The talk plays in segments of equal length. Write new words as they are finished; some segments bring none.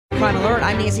Crime Alert,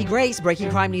 I'm Nancy Grace.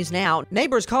 Breaking crime news now.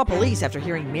 Neighbors call police after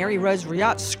hearing Mary Rose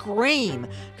Riot scream.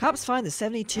 Cops find the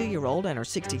 72-year-old and her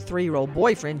 63-year-old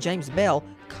boyfriend, James Bell,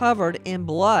 covered in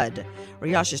blood.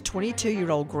 Riot's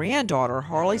 22-year-old granddaughter,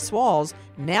 Harley Swalls,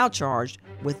 now charged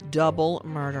with double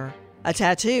murder. A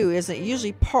tattoo isn't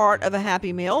usually part of a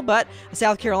Happy Meal, but a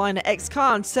South Carolina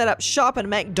ex-con set up shop at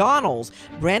McDonald's.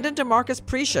 Brandon DeMarcus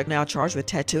Preshuk now charged with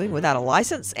tattooing without a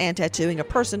license and tattooing a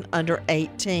person under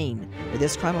 18. With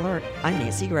this Crime Alert, I'm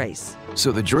Nancy Grace.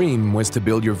 So the dream was to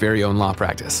build your very own law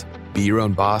practice. Be your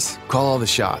own boss, call all the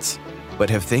shots. But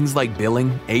have things like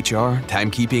billing, HR,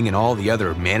 timekeeping, and all the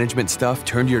other management stuff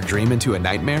turned your dream into a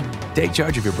nightmare? Take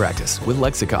charge of your practice with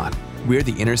Lexicon. We're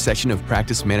the intersection of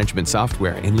practice management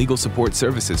software and legal support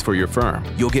services for your firm.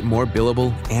 You'll get more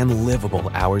billable and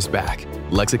livable hours back.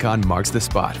 Lexicon marks the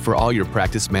spot for all your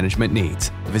practice management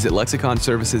needs. Visit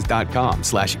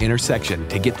lexiconservices.com/intersection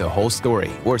to get the whole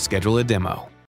story or schedule a demo.